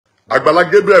Agbala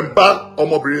Gabriel ń bá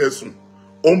ọmọbìnrin ẹ̀sùn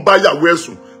ó ń bá ìyàwó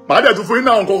ẹ̀sùn màá dẹ̀ tún fún yín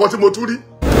náà nǹkan tí mo tún rí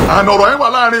àná ọ̀rọ̀ yẹn wà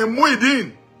láàrin Muideen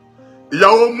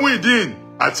ìyàwó Muyideen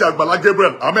àti Agbala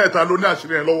Gabriel àmẹ́ta ló ní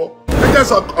àṣírí yẹn lọ́wọ́ ẹ jẹ́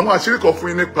sọ àwọn àṣírí kan fún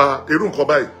yín nípa irú nǹkan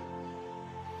báyìí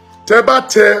tẹ́ bá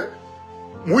tẹ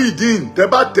Muideen tẹ́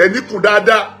bá tẹ níkùn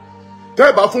dáadáa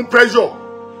tẹ́ bá fún pressure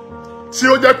tí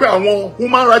ó jẹ́ pé àwọn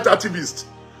human rights activists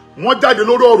wọ́n jáde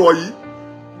lórí ọ̀rọ̀ yìí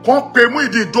kàn pé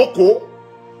Muideen jókòó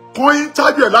kàn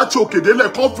interview ẹ̀ láti òkè délẹ̀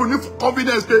kàn fún ní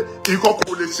confidence pé nǹkan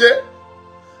kò lè ṣe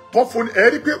kàn fún ẹ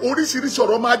rí pé oríṣiríṣi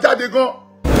ọ̀rọ̀ máa jáde gan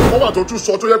wọ́n wà tó tún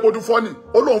sọ tó yẹ kó tún fọ́nì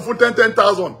ó lóun fún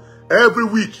 10,000 every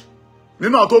week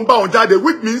nínú àwọn tó ń bá òun jáde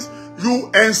which means you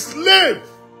enslave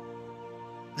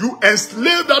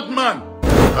that man.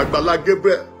 Agbala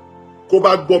Gabriel kó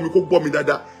bá gbọ́ mi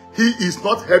dáadáa he is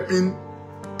not helping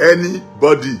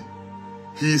anybody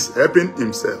he is helping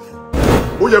himself.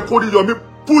 Ó yẹ kó rí yọmí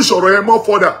push ọ̀rọ̀ yẹn more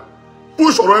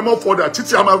further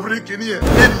títí a máa fi rí kíní yẹn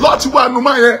a lot wà nù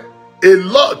máa yẹn a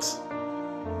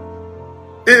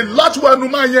lot wà nù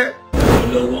máa yẹn.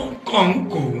 olówó nǹkan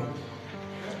kò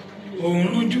òun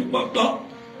lójú pọ́pọ́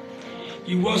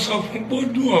ìwọ sọ fún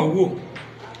gbódùn ọ̀wọ́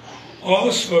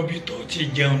ọ sọ bí tó ti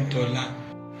jẹun tọ̀la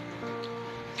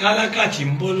tálákà tí ń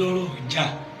bọ́ lọ́rọ̀ ọjà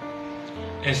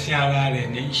ẹ̀sìn ara rẹ̀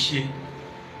ní í ṣe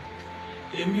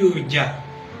èmi ò jà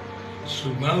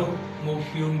ṣùgbọ́n mo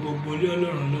fi ohun gbogbo lé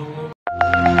Ọlọ́run lọ́wọ́.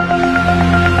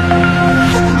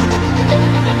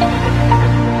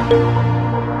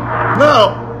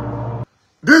 Now,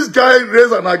 this guy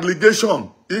raised an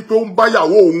allegation.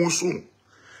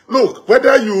 Look,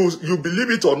 whether you believe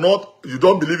it or not, you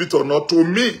don't believe it or not, to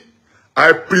me,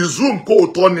 I presume ko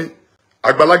Tony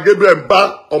Agbala Gabriel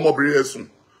bá ọmọbìnrin ẹ̀sùn,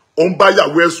 ó ń bá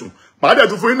ìyàwó ẹ̀sùn. Màá dẹ̀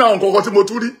tún fún yín náà nǹkan tí mo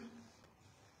tún rí.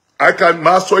 I can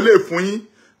máa sọ ilé fún yín,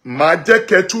 máa jẹ́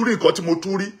kẹ́ tún rí nǹkan tí mo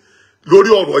tún rí lórí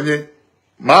ọ̀rọ̀ yẹn.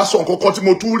 Máa sọ nǹkan tí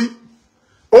mo tún rí.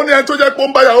 Ó ní ẹni tó jẹ́ pé ó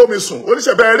ń bá ìyàwó mi sùn, ó ní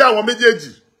ṣe bẹ́ẹ̀ rí àwọn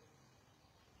méjèèjì.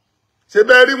 Ṣe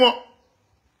bẹ́ẹ̀ rí wọn.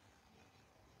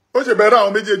 Ó ṣe bẹ́ẹ̀ rí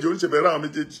àwọn méjèèjì, ó ní ṣe bẹ́ẹ̀ rí àwọn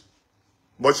méjèèjì.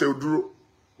 Bó ṣe dúró,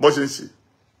 bó ṣe ń ṣe.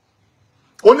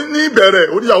 Ó ní ìbẹ̀rẹ̀,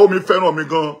 ó ní ìyàwó mi fẹ́ràn mi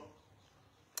gan.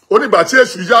 Ó ní ìgbà tí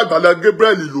èṣù yá Agbala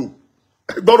Gabriel lò.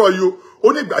 Gbọ́rọ̀ yìí o,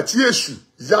 ó ní ìgbà tí èṣù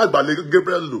yá Agbala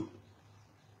Gabriel lò.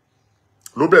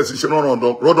 Ló bẹ̀rẹ̀ sí ṣe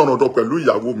rọ́dọ̀rọ̀dọ̀ pẹ̀lú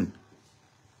ìyàwó mi.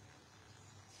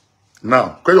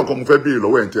 Now, question kan mo fẹ́ béèrè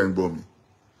lọ́wọ́ ẹ̀ ń tẹ́ ń gbọ́ mi.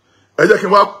 Ẹ jẹ́ kí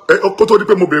n wá kó tó di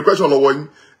pé mo béèrè question lọ́wọ́ yín.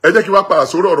 Ẹ jẹ́ kí n wá padà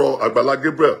sórí ọ̀rọ̀ Agbala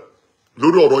Gabriel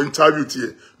lórí ọ̀rọ̀ interview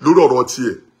tiẹ̀ lórí ọ̀rọ̀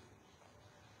tiẹ̀.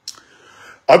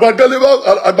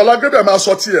 Agbala Gabriel máa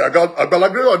sọ tiẹ̀. Agbala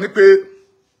Gabriel ní pé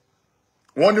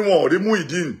wọ́n ní wọn ò rí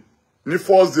Muideen ní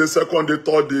first day, second day,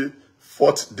 third day,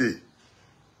 fourth day.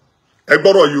 Ẹ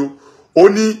gbọ́rọ̀ yìí ó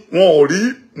ní wọn ò rí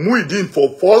Muideen for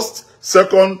first,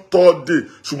 second, third day.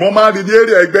 Ṣùgbọ́n máa rí ní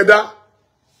area Ẹgbẹ́dá.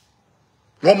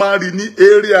 Wọ́n máa rí ní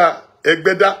area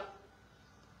Ẹgbẹ́dá.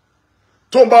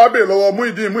 Tó ń bá bèèrè lọ́wọ́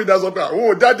Muideen sọ pé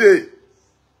òun ò jáde,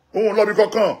 òun lọ bí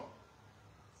kankan.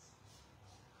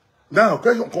 Now,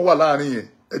 question kan wà láàrin yẹn,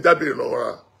 ẹ já bèèrè lọ́wọ́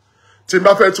ra. Tí n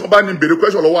bá fẹ́ tí wọ́n bá ní béèrè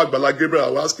question lọ́wọ́ Agbala Gabriel, I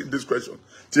will ask him this question.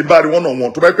 Tí n bá rí one on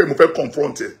one, tó bá pẹ́ mo fẹ́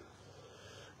confront ẹ.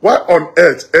 Why on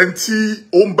earth ẹni tí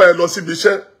ó ń bá ẹ lọ síbi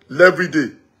iṣẹ́ every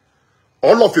day,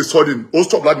 all of a sudden, ó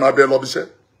stop láti máa bẹ ẹ lọ bí iṣẹ́?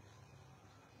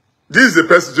 This is the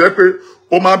person tó yẹ pé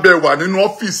ó máa bẹ wà nínú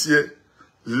ọ́fíìsì ẹ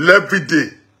every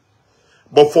day.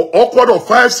 But for upward of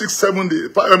 5, 6, 7 days,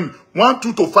 1,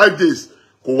 2 to 5 days,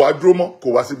 kò wá dúró mọ́,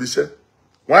 kò wá síbi iṣẹ́.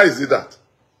 Why is it that?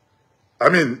 I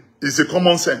mean, it's a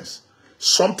common sense.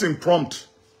 Something prompt.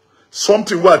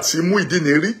 Something what tí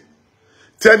Muideen rí.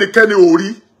 Tẹ́nikẹ́ni ò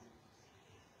rí.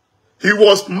 He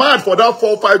was mad for that 4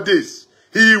 or 5 days.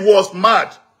 He was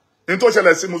mad. In tó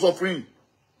ṣẹlẹ̀ sí mo sọ fún yín.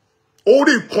 Ó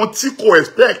rí nǹkan tí kò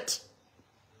expect.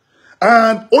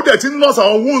 And ó dẹ̀ ti nurse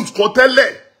àwọn wounds kan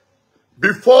tẹ́lẹ̀.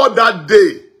 Before that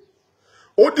day,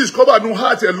 ó discover no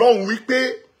heart along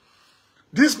wípé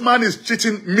this man is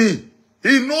cheating me.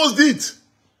 He knows it.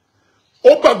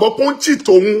 Ó gbàgbọ́ pé ó ń cheat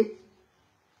òun.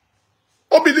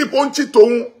 Ó believe ó ń cheat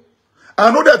òun.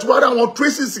 And ó dẹ̀ tí wá àwọn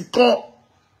traces kan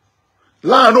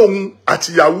láàárín òun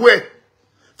àti ìyàwó ẹ̀.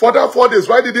 For that 4 days,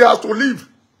 why did he have to leave?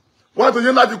 Why tó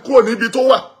yẹn láti kúrò níbi tó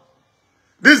wà?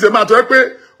 This is the man tó yẹ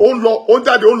pé ó ń lọ, ó ń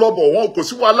jáde, ó ń lọ bọ̀, wọn kò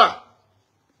sí wàhálà.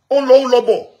 Ó ń lọ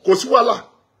bọ̀, kò sí wàhálà.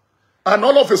 And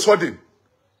all of a sudden,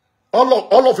 ó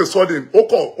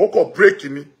kọ̀ break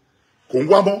ni, kò ń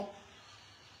wá mọ́.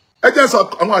 Ẹ jẹ́ sọ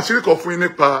àwọn àṣírí kan fún yín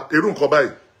nípa irú nǹkan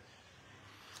báyìí.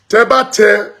 Tẹ́ bá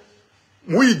tẹ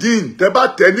Muideen, tẹ́ bá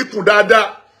tẹ níkùn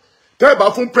dáadáa, tẹ́ bá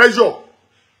fún pressure,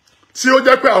 tí ó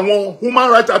jẹ́ pé àwọn human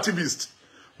rights activists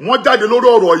wọ́n jáde lórí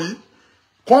ọ̀rọ̀ yìí,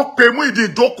 kàn pé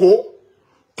Muideen jókòó,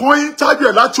 Kọ́n interview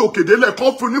ẹ̀ láti òkè délẹ̀,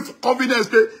 kọ́n fún ní confidence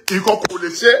pé nǹkan kò lè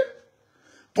ṣe.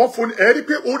 Kọ́n fún ní ẹ̀rí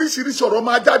pé oríṣiríṣi ọ̀rọ̀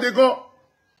máa jáde gan.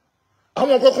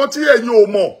 Àwọn kankan tí ẹ̀yin ò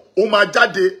mọ̀, ó máa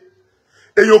jáde.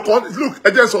 Èèyàn kan, look, ẹ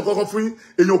jẹ́ sọ kankan fún yín,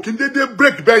 èèyàn kì í dédé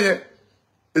break bẹ́ẹ̀ yẹn.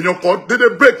 Èèyàn kan dédé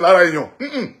break lára èèyàn.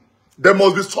 There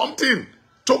must be something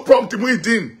to prompt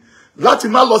Muideen láti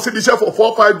má lọ sí iṣẹ́ for 4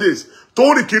 or 5 days. Tó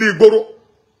rìn kiri ìgboro.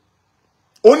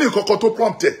 Ó ní nǹkan kan tó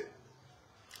prompt ẹ̀.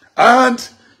 And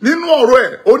nínú ọ̀rọ̀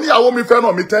ẹ̀, ó ní ìyàwó mi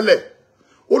fẹ́ràn mi tẹ́lẹ̀.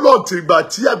 Ó lọ ti ìgbà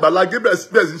tí Agbala Gabriel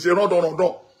bẹ̀rẹ̀ sí ṣe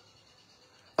rọ́dọ̀rọ̀dọ̀.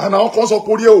 And àwọn kan sọ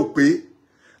pé orí ẹ̀ ò pé.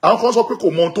 Àwọn kan sọ pé kò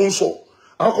mọ ohun tó ń sọ.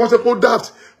 Àwọn kan sọ pé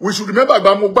daft. We should remember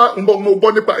àgbà mo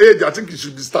gbọ́ nípa age. I think it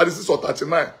should be 36 or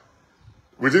 39.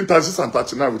 Within 36 and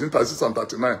 39. Within 36 and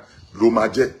 39. Ló máa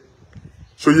jẹ́.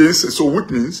 So yes, so which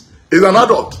means he's an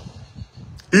adult.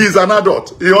 He is an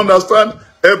adult. He understands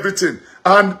everything.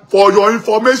 And for your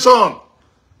information,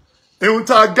 in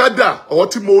gather or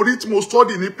tí mo rí tí mo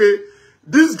study ni pé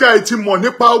this guy tí mọ̀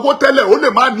nípa owó tẹ́lẹ̀ ó lè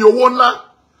má ní owó ńlá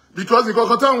because nǹkan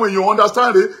kan táwọn èèyàn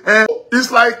understand it and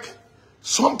it's like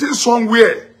something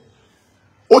somewhere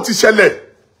ó ti ṣẹlẹ̀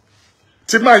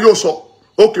tí máa yóò sọ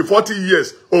okay 40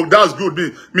 years oh that's good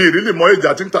me really mọ age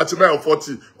I think 39 or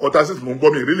 40 or 36 mo ń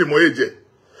gbọ́ mi really mọ age.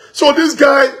 So this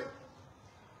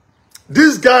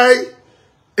guy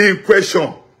in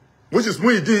question, which is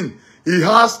Muideen,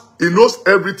 he knows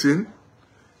everything.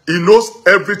 He knows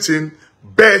everything,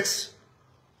 but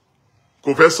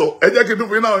Professor, ẹ jẹ́ kí n dún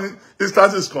fún yín náà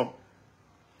instances kan.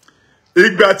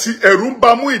 Ìgbà tí ẹ̀rù ń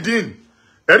bà Muideen,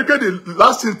 ẹ̀rí pé the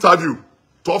last interview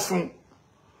tó fún,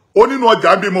 ó nínú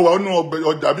ọjà bí mo wà, ó nínú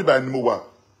ọjà bí báyìí ni mo wà.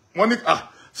 Wọ́n ní,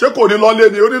 ṣé kò ní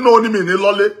lọ́lé ni? Ó nínú ó ní mi ní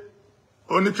lọ́lé.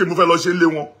 Ó ní kí mo fẹ́ lọ ṣe lé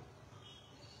wọn.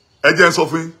 Ẹ jẹ́ n sọ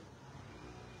fún yín.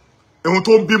 Ohun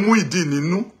tó ń bí Muyideen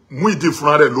nínú, Muideen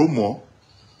fúnra rẹ̀ ló mọ̀.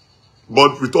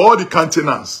 But with all the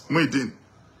countenance, Muideen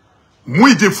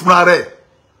fúnra rẹ̀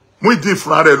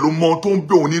ló mọ̀ tó ń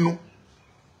bí òun nínú.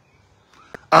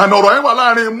 And ọ̀rọ̀ yẹn wà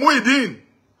láàrin Muideen,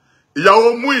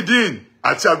 ìyàwó Muyideen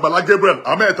àti Agbala Gabriel,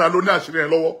 àmẹ́ta ló ní àṣírí yẹn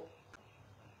lọ́wọ́.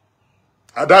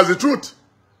 And that's the truth.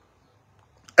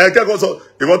 Ẹ kẹ́kọ̀ọ́ sọ,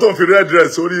 ìwọ tó ń fi red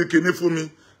dress orí kinní fún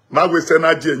mi, má waste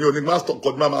energy ẹ̀yìn òní master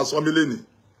kọ́dún máa sọ mí lénìí.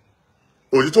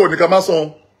 Òjì tó ní ká má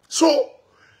sọ. So,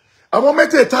 àwọn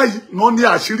mẹ́tẹ̀ẹ̀ta yìí wọ́n ní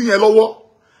àṣírí yẹn lọ́wọ́.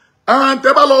 And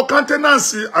tẹ́ bá lọ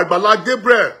countenance Agbala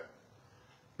Gabriel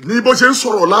ní bó ṣe ń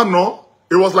sọ̀rọ̀ lánàá,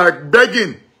 it was like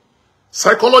begging.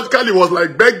 Psychologically, it was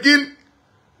like begging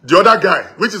the other guy,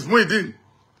 which is Muideen.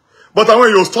 But when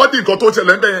you study nǹkan tó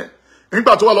ṣẹlẹ̀ ńbẹ̀ yẹn,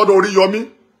 nígbà tó wà lọ́dọ̀ Oríyọmí,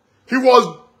 he was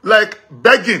like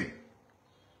begging.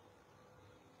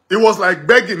 It was like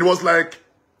begging. It was like,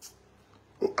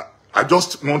 I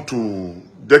just want to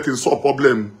get in some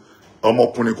problem. You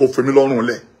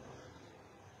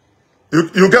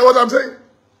get what I'm saying?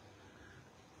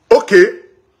 Okay.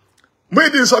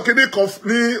 Muideen sọ kini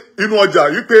ní inú ọjà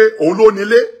yìí pé òun ló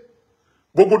nílé.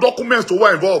 Gbogbo documents tó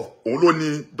wà involved, òun ló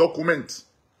ní document.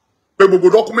 Pé gbogbo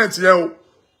document yẹn o,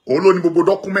 òun ló ní gbogbo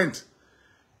document.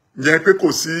 Yẹn pé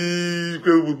kò sí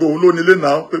pé gbogbo òun ló nílé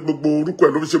náà, pé gbogbo orúkọ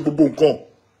ẹ̀ ló fi ṣe gbogbo nǹkan.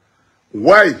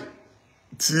 Why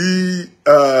tí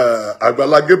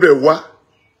Agbala Gabriel wá?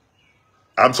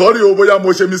 I'm sorry o bóyá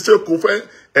mo ṣe mistake kò fẹ́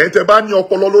ẹ̀yin tẹ́ bá ní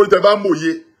ọpọlọ lórí tẹ́ bá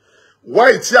mòye.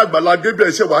 Why tí Agbala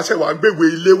Gabriel ṣe wá gbéwé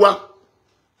ilé wá,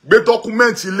 gbé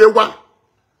document ilé wá,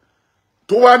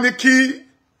 tó wá ní kí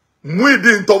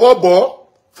Muideen tọwọ́ bọ̀,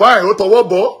 fine ó tọwọ́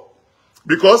bọ̀,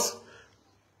 because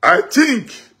I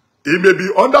think he may be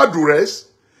under duress,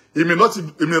 he may not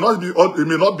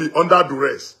be under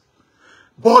duress,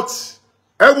 but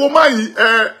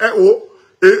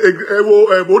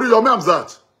Oríyọmí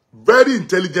Hamzat, very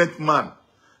intelligent man,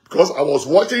 because I was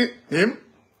watching him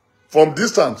from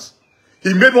distance.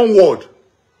 He made one word.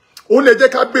 Ó lè jẹ́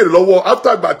ká béèrè lọ́wọ́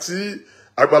after ìgbà tí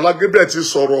Agbala Gabriel ti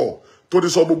sọ̀rọ̀ tó ti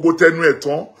sọ gbogbo tẹnu ẹ̀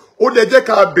tán. Ó lè jẹ́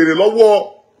ká béèrè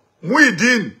lọ́wọ́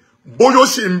Muideen bóyá ó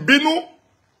sì ń bínú.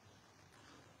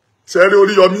 Sẹ́rí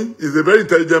Oríyọmí is a very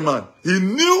intelligent man. He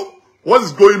knew what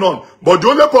is going on. But the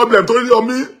only problem tó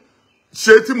Oríyọmí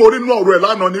ṣe tí mo rí nínú ọ̀rọ̀ ẹ̀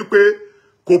lánàá ni pé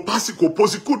kò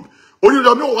prosecute.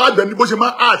 Oríyọmí ò wá dẹni bó ṣe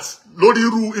máa act lórí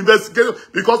irú investigation,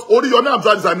 because Oríyọmí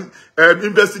Hamzat is an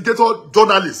investigator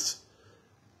journalist.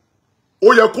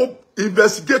 Ó yẹ kó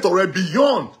investigate ọ̀rọ̀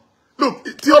beyond. Look,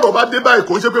 tí ọ̀rọ̀ bá dé báyìí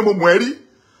kò ṣe pé mo mọ̀ ẹ́ rí.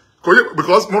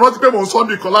 Because mo rántí pé mo ń sọ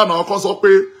bí kan lánàá kan sọ pé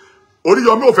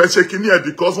Oríyọmí ò fẹ́ ṣe kinní ẹ̀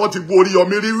because wọ́n ti bu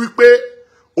Oríyọmí rí wípé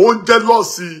ó ń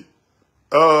jealousy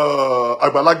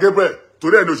Agbala Gabriel.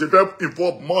 Torí ẹ̀ ní ò ṣe fẹ́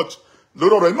involve much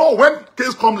lórí ọ̀rọ̀. No, when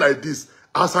case come like this,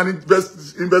 as an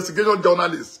investigation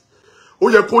journalist, ó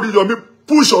yẹ kó Oríyọmí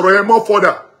push ọ̀rọ̀ yẹn more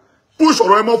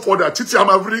further títí a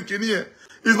máa fi rí kinní yẹn.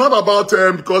 It's not about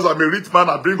because I'm a rich man,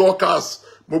 I bring all cars.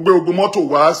 Mo gbé gbogbo mọ́tò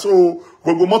wá, so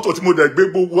gbogbo mọ́tò tí mo dẹ̀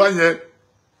gbé gbogbo wá yẹn.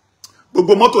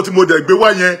 Gbogbo mọ́tò tí mo dẹ̀ gbé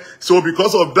wá yẹn, so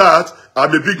because of that,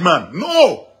 I'm a big man.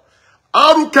 No!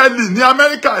 R. Kelly ní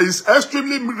America is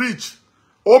extremely rich.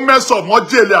 Ó mess up, wọ́n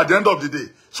jail at the end of the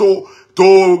day. So to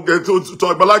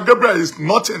Agbala Gabriel is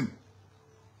nothing.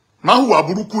 Má hùwà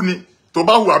burúkú ni. Tó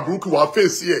bá hùwà burúkú wàá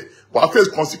face here, wàá face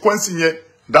consequence yẹn.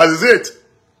 That is it.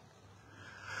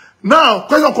 Now,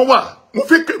 question kan wà. Mo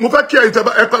fẹ́ kí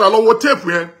ẹ padà lọ́wọ́ tape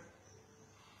yẹn.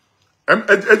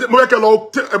 Mo fẹ́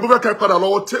kí ẹ padà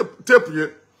lọ́wọ́ tape yẹn.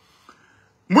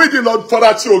 Muideen lọ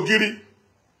fara tí ògiri.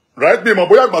 Right? Me, mo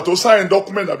bóyá ìgbà tó sign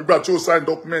document àbí ìgbà tí ó sign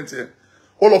document yẹn.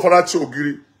 Ó lọ fara tí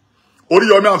ògiri.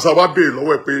 Oríyọmí Hamzat wá béèrè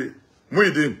lọ́wọ́ ẹ̀ pé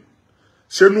Muideen,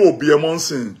 ṣé inú òbí ẹ mọ́ ń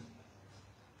sìn?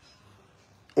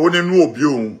 Ó ní inú òbí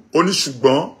òun. Ó ní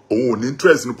ṣùgbọ́n òun ò ní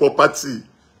interest ní property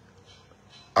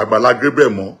Agbala Gabriel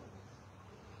mọ́.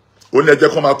 Ó ní ẹ jẹ́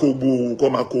kó máa kó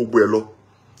gbogbo ẹ lọ.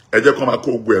 Ẹ jẹ́ kó máa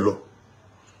kó gbogbo ẹ lọ.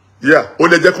 Yeah, ó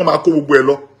ní ẹ jẹ́ kó máa kó gbogbo ẹ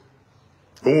lọ.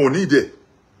 Òun ò ní ìdẹ̀.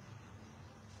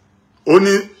 Ó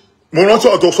ní mo rántí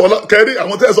ọ̀rọ̀ tó sọ kẹrí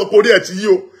àwọn tẹ́ sọ pé orí ẹ̀ ti yí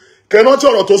o. Kẹ rántí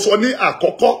ọ̀rọ̀ tó sọ ní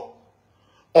àkọ́kọ́.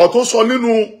 Ọ̀rọ̀ tó sọ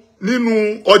nínú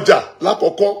ọjà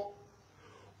lákọ̀ọ́kọ́.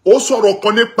 Ó sọ̀rọ̀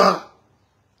kan nípa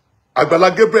Agbala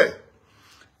Gabriel.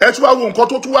 Ẹ tún wá wo nǹkan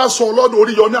tó tún wá sọ lọ́dọ̀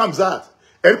Oríyọmí Hamzat.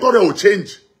 Ẹni kọ́ rẹ̀ ò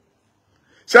change.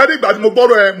 Ṣé rí ìgbà tí mo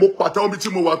gbọ́rọ̀ ẹ mo pàtẹ́wọ́ bí tí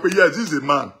mo wà pé yes, this is a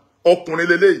man. Ọkùnrin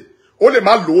lélẹ́yìí. Ó lè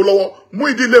má lówó lọ́wọ́.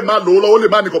 Muideen lè má lówó lọ́wọ́. Ó lè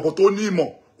má ní kọ̀pọ̀ tó ní ìmọ̀.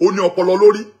 Ó ní ọpọlọ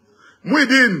lórí.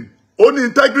 Muideen ó ní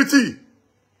integrity.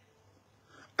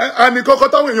 And nǹkan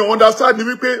táwọn èèyàn understand ni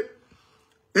wípé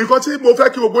nǹkan tí mo fẹ́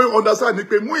kí gbogbo understand ni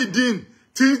pé Muideen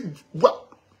tí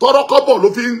tọ́rọ́kọ́bọ̀ ló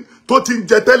fi tó ti ń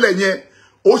jẹ tẹ́lẹ̀ yẹn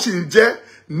ó sì ń jẹ.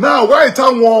 Now why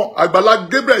táwọn Agbala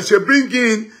Gabriel ṣe bring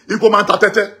in ipò máa ń ta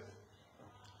tẹ́tẹ́?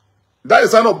 That is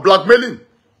a sign of blackmailing.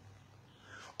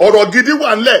 Ọ̀rọ̀ gidi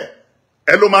wà ńlẹ̀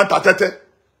ẹ ló máa ń ta tẹ́tẹ́.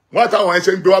 Wọ́n táwọn ẹ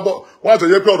ṣe ń gbé wá bọ̀. Wọ́n àti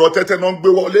ọjọ́ pé ọ̀rọ̀ tẹ́tẹ́ náà ń gbé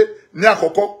wọlé ní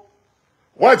àkọ́kọ́.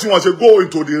 Why tí wọ́n ṣe go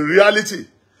into the reality?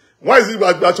 Why is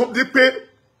ìgbà tó di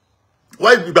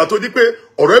pé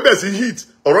ọ̀rọ̀ ẹ̀bẹ̀ sí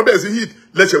hit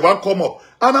lẹ́sẹ̀ wá come up.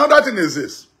 And another thing is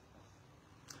this.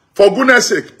 For goodness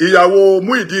sake, Iyawo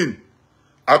Muyideen,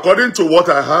 according to what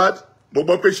I heard, mo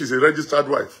gbọ́ pé she's a registered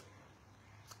wife.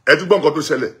 Ẹ ti gbọ́ nǹkan tó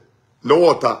ṣẹlẹ̀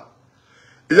lọ́wọ́ ọ̀tá.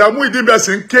 Iyawo Muyideen bẹ̀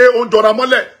sí ń ké ó ń jọra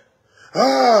mọ́lẹ̀.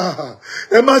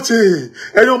 Ẹ má ṣe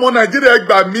ẹ̀yin ọmọ Nàìjíríà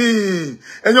gbà mí.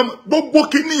 Gbogbo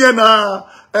kíní yẹn náà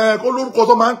kó lórúkọ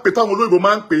tó máa ń pè táwọn olóyìnbó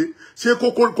máa ń pè ṣé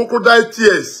crocodile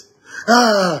tears.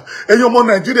 Ẹ̀yin ọmọ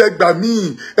Nàìjíríà gbà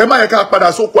mí. Ẹ má yẹ ká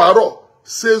padà sóko àárọ̀.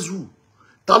 Sezu.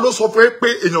 Ta ló sọ fún ẹ pé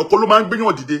èèyàn kan ló máa ń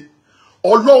gbéyàn dìde?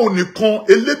 Ọlọ́run nìkan,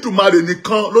 Elédùmarè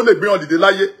nìkan ló lè gbéyàn dìde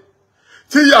láyé.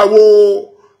 Tí ìyàwó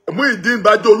Muideen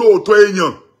bá jẹ́ olóòótọ́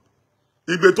èèyàn,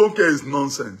 igbe tó ń ké is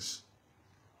nonsense.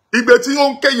 Igbe tí ó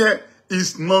ń ké yẹn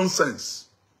is nonsense.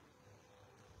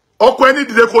 Ọkọ ẹni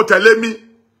dìde kó tẹ̀lé mi.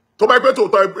 Tó bá pẹ́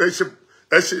tòótọ́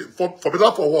ẹ ṣe for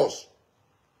better for worse.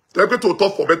 Tó bá pẹ́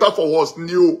tòótọ́ for better for worse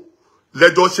ni o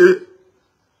lẹ́jọ́ ṣe.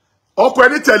 Ọkọ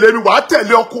ẹni tẹ̀lé mi, wàá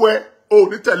tẹ̀lé ọkọ ẹ. Oh,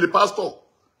 ní tẹ̀lé pastor.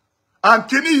 And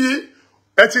kíní yìí,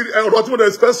 ọ̀rọ̀ tí mo dẹ̀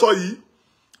fẹ́ sọ yìí,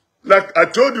 like I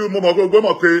told you, mo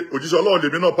mọ̀ pé òjíṣẹ́ Ọlọ́run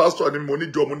lèmi náà pastor ni mo ní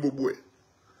jọ mo ní gbogbo ẹ̀.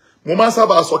 Mo máa ń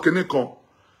sábà sọ kíní kan.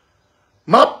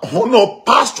 Má hànà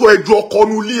pastor ẹ ju ọkọ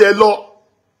inú ilé ẹ lọ.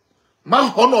 Má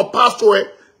hànà pastor ẹ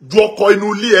ju ọkọ inú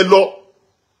ilé ẹ lọ.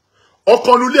 Ọkọ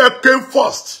inú ilé ẹ came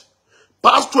first.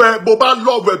 Pastor ẹ bó bá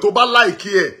love ẹ tó bá like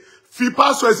ẹ. Fi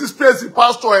pastor ẹ sí space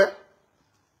pastor ẹ.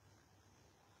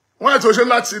 Wọ́n ètò ṣe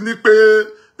láti ní pé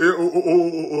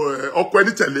ọkọ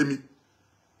ẹni tẹ̀lé mi.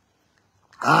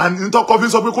 And nítọ́kọ fi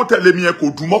sọ pé kó tẹ̀lé mi yẹn kò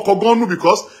dùn mọ́kọ gan-an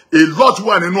because a lot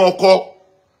wà nínú ọkọ,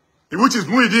 which is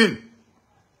Muideen.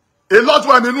 A lot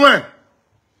wà nínú ẹ̀.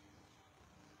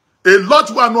 A lot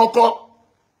wà nínú ọkọ.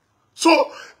 So,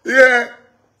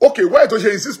 okay, why ètò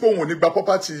ṣe insist pé òun ò ní gba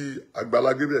property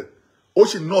Agbala Gabriel? Ó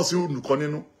sì náà sí nǹkan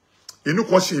nínú. Inú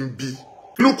kan sì ń bí.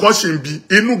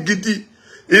 Inú gidi.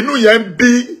 Inú yẹn ń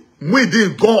bí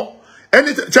Muideen gan.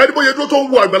 Ṣé bóyá tó ń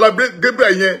wo Agbala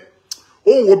Gabriel yẹn,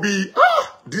 ó ń wo bí,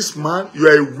 this man, you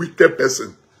are a wicked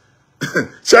person.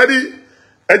 Ṣé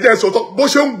ẹ jẹ́ sọ tó bó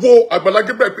ṣe ń wo Agbala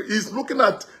Gabriel, he is looking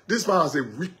at this man as a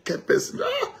wicked person.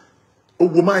 Ó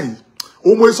wo máa yìí.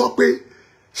 Ó mọ sọ pé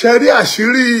ṣé rí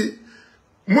àṣírí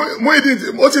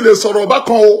Muideen ó ti lè sọ̀rọ̀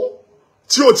bákan o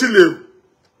tí ó ti lè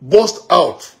burst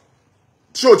out.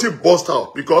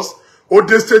 Because ó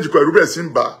dé stage pẹ̀lú bẹ́ẹ̀ sí ń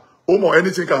bá.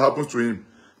 Anything can happen to him.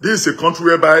 This is a country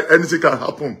whereby anything can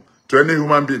happen to any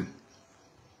human being.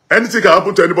 Anything can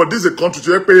happen to anybody. This is a country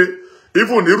where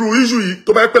even irú issue yìí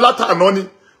tó bá pẹ́ látàná ni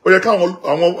ó yẹ káwọn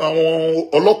àwọn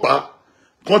ọlọ́pàá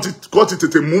kàn ti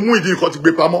tètè mú Muyideen kàn ti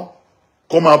gbé pamọ́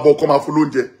kàn máa bọ̀ kàn máa fún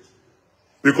lóúnjẹ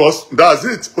because that's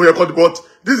it ó yẹ kàn but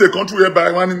this is a country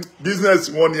whereby one business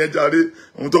wọn ni ẹ jàre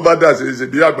ohun tó bá dà ṣe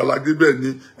bí Agbala Gabriel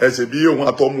ni ẹ ṣe bí òun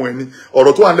àtọmọ ẹni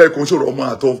ọ̀rọ̀ tó wà nílẹ̀ kò ń ṣọ̀rọ̀ ọmọ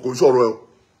àtọ kò ń ṣọ̀rọ̀ ẹ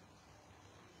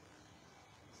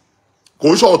kò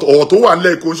ń ṣọ̀rọ̀ ọ̀rọ̀ tó wà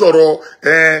nílẹ̀ kò ń ṣọ̀rọ̀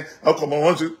ọkọ ọmọ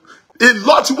wọn ti a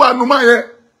lot wà nù máa yẹn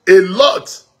a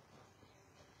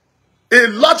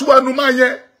lot wà nù máa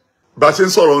yẹn bá ṣe ń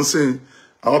sọ̀rọ̀ ń sìn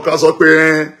àwọn kan sọ pé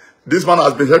this man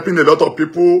has been helping a lot of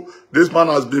people. This man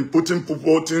has been putting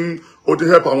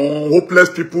help àwọn hopeless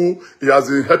people. He has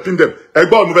been helping them.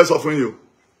 Ẹgbọ́n mo fẹ́ sọ fún yín o.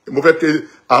 Mo fẹ́ kẹ́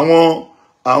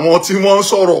àwọn tí wọ́n ń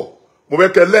sọ̀rọ̀. Mo fẹ́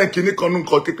kẹ́ lẹ́ǹkì ní kanú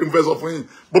nǹkan kékeré mo fẹ́ sọ fún yín.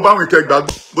 Bó bá wọn kẹ́ gbà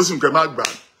bó sì ń kẹ́ má gbà.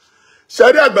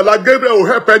 Ṣẹ́rí Agbala Gabriel will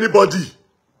help anybody.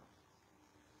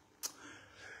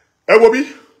 Ẹ wo bí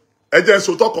ẹ jẹ́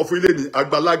sòótọ́ kan fún ilé ni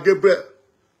Agbala Gabriel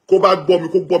kó bá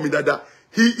gbọ́ mi dáadáa.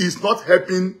 He is not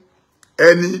helping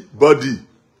anybody.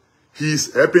 He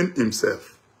is helping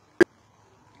himself.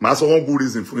 Màá sọ one good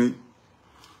reason for him.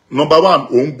 Number one,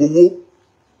 òun gbowó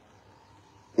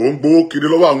kiri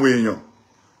lọ́wọ́ àwọn èèyàn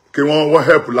kí wọ́n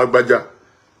help lágbájá.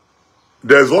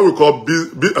 There is what we call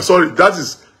that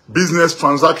is business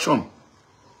transaction.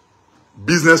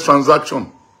 Business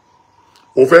transaction.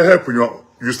 O fẹ́ help èèyàn.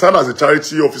 You stand as a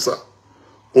charity officer.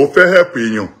 O fẹ́ help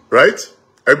èèyàn, right?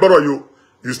 Ẹ gbọ́dọ̀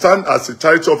you stand as a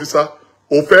charity officer.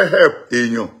 O fẹ́ help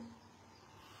èèyàn.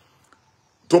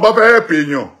 Tó bá fẹ́ help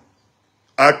èèyàn,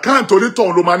 account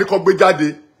onítọ̀hún ló máa ní kó gbé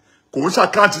jáde, kò ń ṣe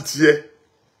account tiẹ̀.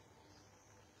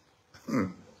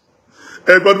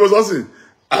 Ẹ gbọ́dọ̀ bó sọ sí,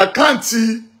 account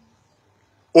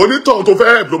onítọ̀hún tó fẹ́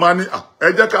help ló máa ní, ẹ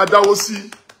jẹ́ ká dáwó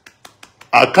sí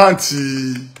account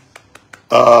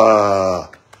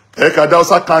ẹ ká dáwó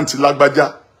sí account lágbájá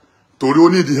torí ó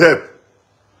need help.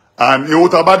 And owó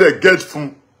tá bá dẹ̀ get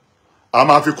fún, a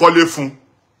máa fi kọ́lé fún.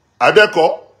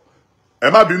 Adẹ́kọ̀ọ́, ẹ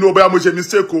má bínú bóyá mo ṣe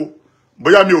mistake o,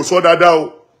 bóyá mi ò sọ dáadáa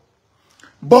o.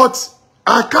 But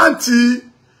àkáǹtì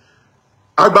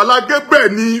Agbala Gabriel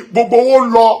ni gbogbo owó ń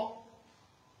lọ.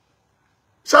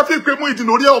 Ṣáfi pé Muideen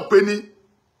orí ẹ̀ ọ̀pẹ ni.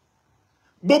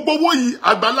 Gbogbo owó yìí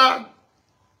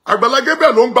Agbala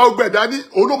Gabriel ló ń gba ọgbẹ̀ dání,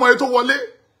 òun ló mọ iye tó wọlé.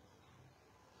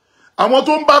 Àwọn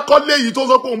tó ń bá kọ́lé yìí tó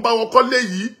sọ pé òun bá wọn kọ́lé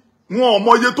yìí, wọn ò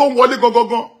mọ iye tó ń wọlé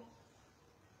gangan.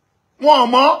 Wọn ò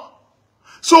mọ̀.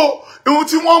 So, ohun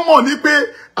tí wọ́n mọ̀ ní pé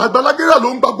Agbala Gabriel ló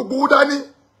ń gba gbogbo owó dání.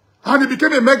 And he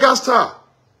became a mega star.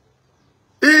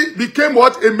 He became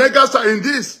what? A mega star in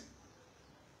this.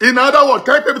 In other words,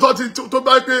 can you to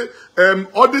buy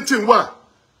auditing wà?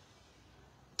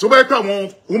 To buy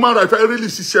àwọn human rights really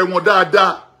ṣiṣẹ́ wọn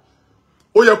dáadáa.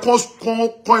 Ó yẹ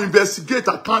kó investigate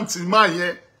account máa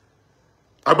yẹn.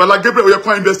 Agbala Gabriel ó yẹ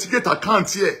kó investigate account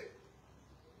yẹn.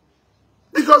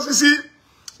 Because you see,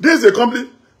 this is a company.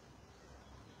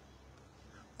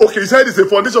 Okay, he said it's a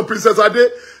foundation, Princess Ade.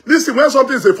 Listen, when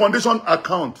something is a foundation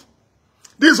account,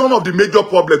 this is one of the major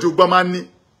problems with money.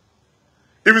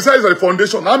 If he says it's a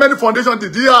foundation, how many foundations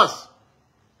did he have?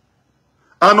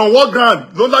 And on what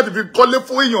ground? Don't let it call it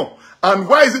for you. And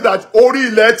why is it that Ori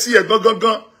let you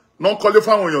non call it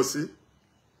for you? See?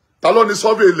 Talon is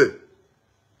survey.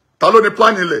 Talon is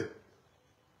planning.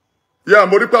 Yeah,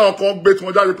 Moripa on come bet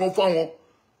one that come for one.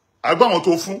 I go on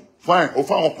to fun. Fine, ó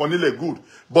fáwọn kan nílẹ̀ good.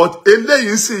 But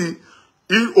eléyìí sì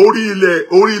orí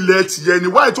ilẹ̀ ti yẹ ni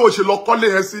why tó ṣe lọ kọ́lé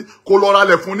yẹn sí kó lọ ra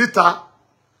ilẹ̀ fún níta.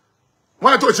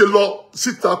 Why tó ṣe lọ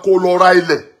síta kó lọ ra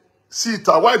ilẹ̀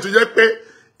síta. Why tó jẹ́ pé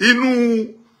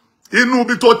inú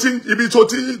ibi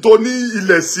tó ní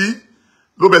ilẹ̀ sí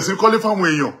ló bẹ̀ sí kọ́lé fáwọn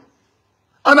èèyàn.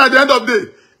 And at the end of the day,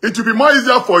 it will be more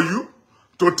easier for you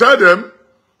to tell them,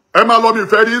 ẹ máa lọ mi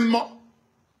fẹ́ rí mọ́.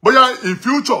 Bóyá in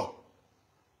future,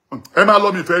 ẹ máa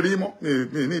lọ mi fẹ́ rí mọ́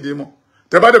mi ní ìdí mọ́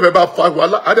tẹ́ bá dẹ̀ fẹ́ bá fa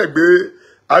wàhálà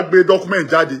á gbé document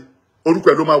jáde orúkọ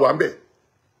ẹ̀ ló máa wà ń bẹ̀.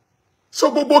 So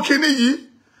gbogbo kíní yìí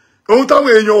ohun táwọn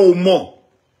èèyàn ò mọ̀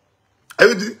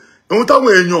ohun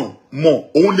táwọn èèyàn mọ̀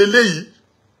òun leléyìí.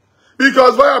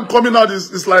 Because why I'm coming out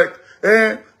is like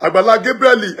Agbala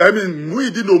Gabriel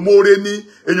Muyideen òmóore ni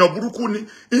èèyàn burúkú ni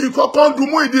nǹkan kan dùn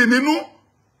Muideen nínú.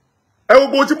 Ẹ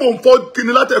gbogbo tí mò ń fọ́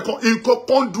kíní látẹ̀kan nǹkan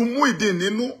kan dùn Muideen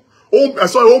nínú. Ó ń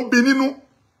bí nínú.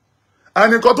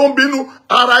 And nǹkan tó ń bínú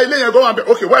ara ilé yẹn gan wà bẹ́ẹ̀.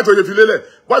 Okay, why tó yẹ fi lélẹ̀?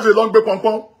 Why tó yẹ lọ ń gbé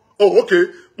pọ́npọ́n? Oh, okay.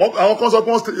 Àwọn kan sọ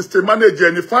pé wọ́n stay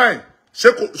manager ni fine.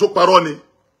 Ṣó parọ́ ni?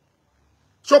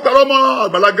 Ṣó parọ́ mọ́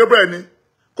Agbala Gabriel ni?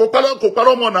 Kò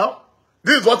parọ́ mọ́ now.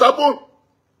 This is what happened.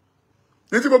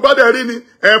 Ní tí gbogbo adé rí ni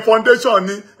foundation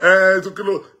ni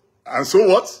and so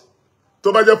what?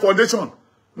 Tó bá jẹ́ foundation.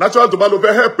 Natural tó bá lo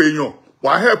fẹ́ help èèyàn.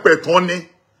 Wàá help ẹ̀ tán ni.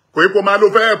 Kò yí kó máa lo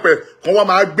fẹ́ help ẹ̀ kan wọ́n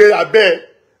máa gbé abẹ́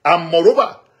And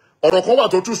moreover, ọ̀rọ̀ kan wà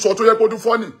tó tún sọ tó yẹ kó tún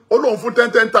funny. Ó lóun fún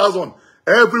 10,000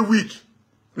 every week.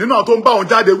 Nínú àwọn tó ń bá òun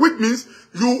jáde, which means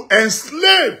you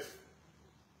enslave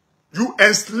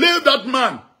that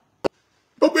man.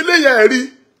 Gbogbo eléyìí ẹ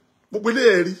rí. Gbogbo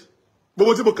eléyìí ẹ rí.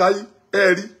 Gbogbo tí mo kà yìí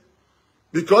ẹ rí.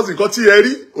 Because nǹkan tí ẹ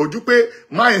rí ojú pé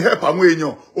máa ń help àwọn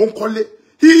èèyàn ó ń kọ́lé.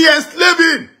 He enslaved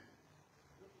him.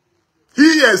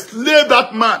 He enslaved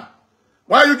that man.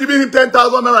 Why are you giving him 10,000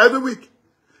 naira every week?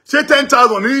 Ṣé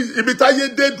 10,000 ní ibi táyé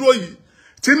dé dúró yìí,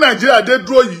 tí Nàìjíríà dé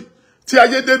dúró yìí, tí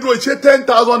ayé dé dúró yìí, ṣé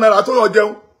 10,000 naira tó yọ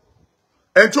jẹun?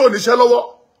 Ẹni tí ò níṣẹ́ lọ́wọ́.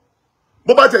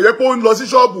 Bó bá tẹ̀yẹ pé ó ń lọ sí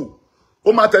ṣọ́ọ̀bù,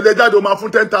 ó máa tẹ̀lé jáde, ó máa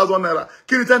fún 10,000 naira.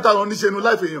 Kí ni 10,000 ní ṣe inú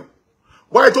life èèyàn?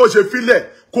 Why tó ṣe filẹ̀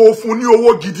kó fún ní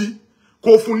owó gidi,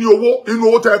 kó fún ní owó inú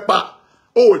owó tẹ́ pa.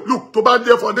 Oh, look, tó bá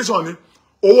dé foundation ni,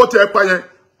 owó tẹ́ pa yẹn,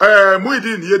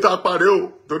 Muideen iye tá pa rẹ̀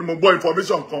o, torí mo gbọ́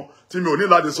information kan tí mi ò ní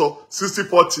láti sọ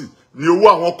 60-40 ni owó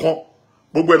àwọn kan.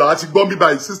 Gbogbo ẹ̀ là ti gbọ́ mi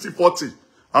báyìí 60-40.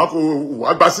 Àwọn kò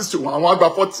àgbà 60, àwọn àgbà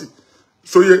 40.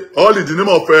 So yeah, all in the name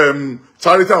of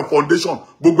charity and foundation,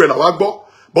 gbogbo ẹ̀ là wá gbọ́.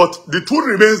 But the truth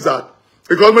remains that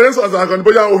because my reasons are going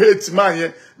to be hate man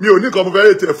yẹn, mi ò ní nǹkan mo fẹ́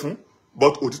hate fún,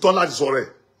 but òtítọ́ láti sọ rẹ̀.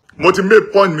 Mo ti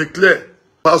make point mi clear.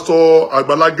 Pastor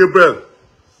Agbala Gabriel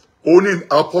ó ní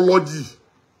apology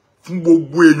fún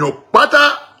gbogbo èèyàn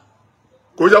pátá.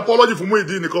 Kò yẹ apology fún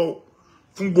Muideen nìkan,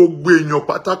 fún gbogbo èèyàn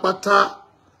pátápátá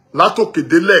látòkè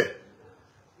délẹ̀,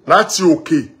 láti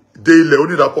òkè dé ilẹ̀ ó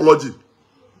ní apology.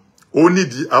 Ó ní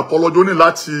di apology, ó ní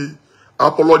láti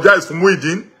apologize fún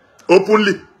Muideen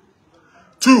openly.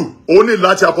 2, ó ní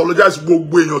láti apologize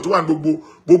gbogbo èèyàn tó wà ní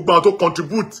gbogbo àwọn tó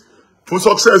contribute fún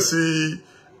success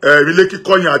ilé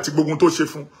kíkọ́ yẹn àti gbogbo tó ṣe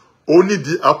fún. Ó ní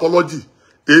di apology.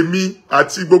 Èmi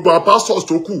àti gbogbo àwọn pastors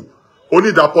tó kù, ó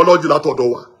ní di apology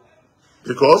látọ̀dọ̀ wa.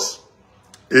 Because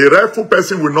a rightful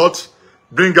person will not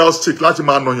bring out stick láti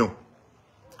máa nàyàn.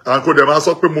 And kò dẹ̀ máa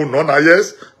sọ pé mo nà na,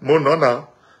 yes, mo nà na,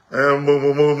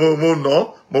 mo nà,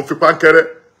 mo fi pánkẹ́rẹ́.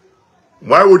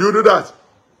 Why would you do that?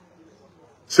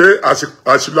 Ṣé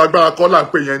àṣìlágbára kọ́ là ń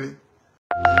pè yẹn ni?